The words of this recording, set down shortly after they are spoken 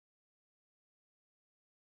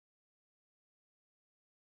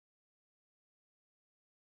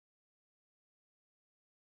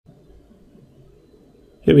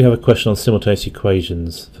Here we have a question on simultaneous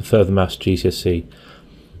equations for further maths GCSE.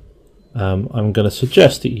 I'm going to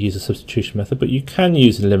suggest that you use a substitution method, but you can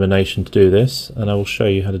use elimination to do this, and I will show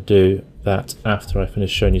you how to do that after I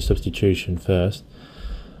finish showing you substitution first.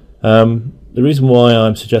 The reason why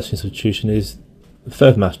I'm suggesting substitution is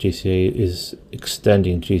further maths GCSE is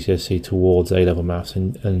extending GCSE towards A-level maths,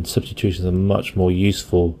 and substitution is a much more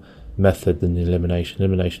useful method than elimination.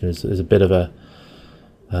 Elimination is a bit of a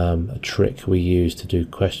trick we use to do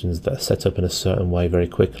questions that are set up in a certain way very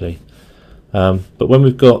quickly. But when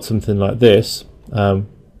we've got something like this, the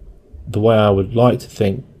way I would like to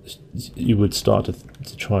think you would start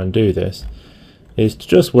to try and do this is to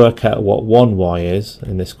just work out what 1y is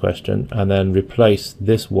in this question, and then replace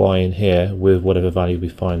this y in here with whatever value we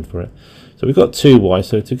find for it. So we've got 2y,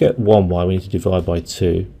 so to get 1y we need to divide by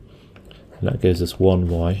 2. And that gives us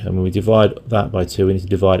 1y, and when we divide that by 2 we need to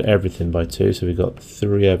divide everything by 2, so we've got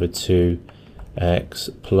 3 over 2x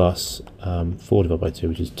plus 4 divided by 2,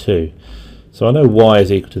 which is 2. So I know y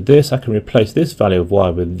is equal to this. I can replace this value of y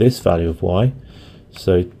with this value of y,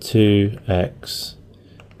 so 2x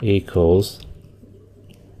equals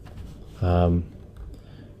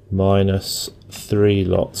minus 3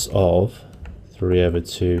 lots of 3 over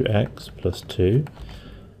 2x plus 2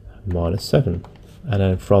 minus 7. And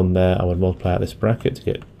then from there I would multiply out this bracket to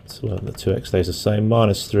get, so the 2x stays the same.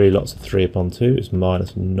 Minus 3 lots of 3 upon 2 is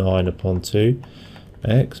minus 9 upon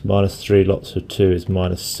 2x. Minus 3 lots of 2 is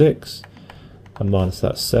minus 6. And minus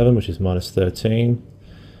that 7, which is minus 13.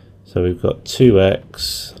 So we've got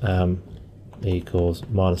 2x equals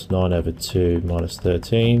minus 9 over 2 minus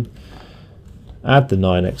 13. Add the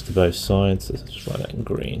 9x to both sides. Let's just write that in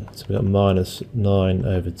green. So we've got minus 9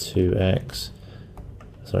 over 2x.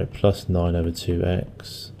 Sorry, plus 9 over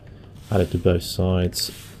 2x, added to both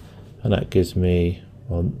sides, and that gives me,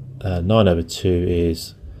 well, 9 over 2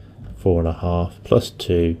 is 4.5, plus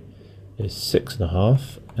 2 is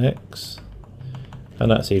 6.5x,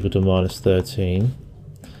 and that's equal to minus 13.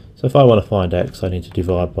 So if I want to find x, I need to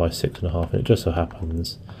divide by 6.5, and it just so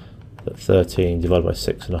happens that 13 divided by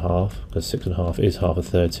 6.5, because 6.5 is half of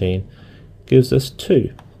 13, gives us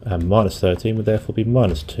 2, and minus 13 would therefore be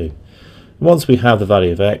minus 2. Once we have the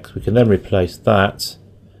value of x, we can then replace that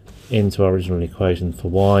into our original equation for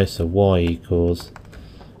y. So y equals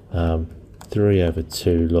 3 over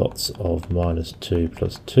 2 lots of minus 2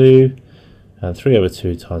 plus 2. And 3 over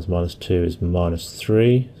 2 times minus 2 is minus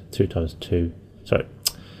 3. 2 times 2, sorry,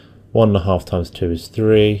 1.5 times 2 is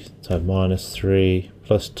 3. So minus 3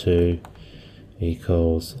 plus 2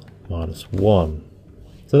 equals minus 1.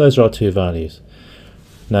 So those are our two values.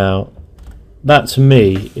 Now, that to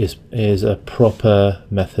me is a proper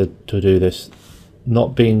method to do this.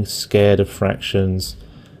 Not being scared of fractions,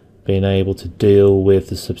 being able to deal with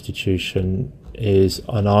the substitution is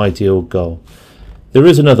an ideal goal. There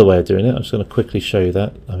is another way of doing it. I'm just going to quickly show you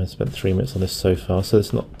that. I've spent 3 minutes on this so far, so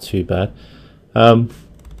it's not too bad.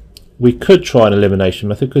 We could try an elimination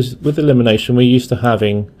method, because with elimination we're used to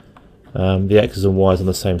having the x's and y's on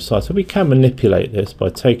the same side. So we can manipulate this by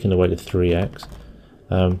taking away the 3x.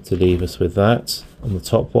 To leave us with that on the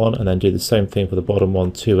top one, and then do the same thing for the bottom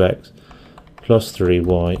one, 2x plus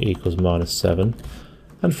 3y equals minus 7.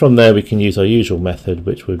 And from there we can use our usual method,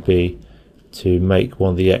 which would be to make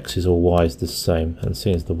one of the x's or y's the same. And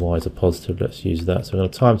seeing as the y's are positive, let's use that. So I'm going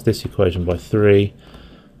to times this equation by 3,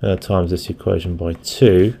 and times this equation by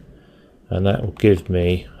 2, and that will give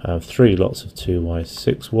me 3 lots of 2y,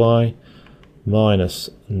 6y, minus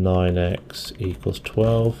 9x equals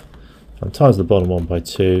 12. And times the bottom one by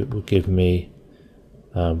 2 will give me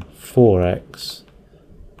 4x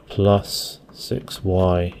plus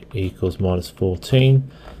 6y equals minus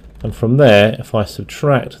 14. And from there, if I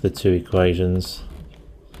subtract the two equations,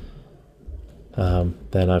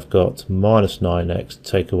 then I've got minus 9x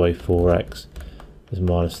take away 4x is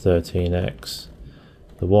minus 13x.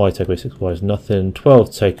 The y take away 6y is nothing.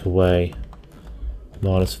 12 take away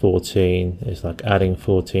minus 14 is like adding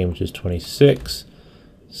 14, which is 26.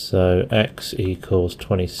 So x equals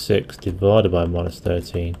 26 divided by minus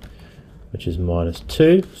 13, which is minus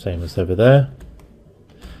 2, same as over there.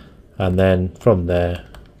 And then from there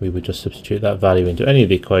we would just substitute that value into any of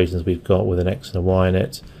the equations we've got with an x and a y in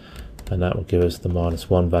it, and that will give us the minus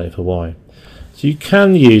 1 value for y. So you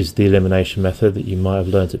can use the elimination method that you might have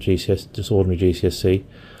learnt at GCSE, just ordinary GCSE,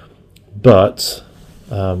 but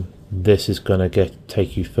this is going to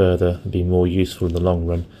take you further and be more useful in the long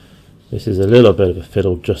run. This is a little bit of a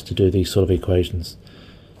fiddle just to do these sort of equations.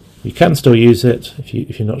 You can still use it if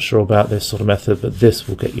you're not sure about this sort of method, but this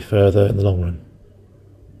will get you further in the long run.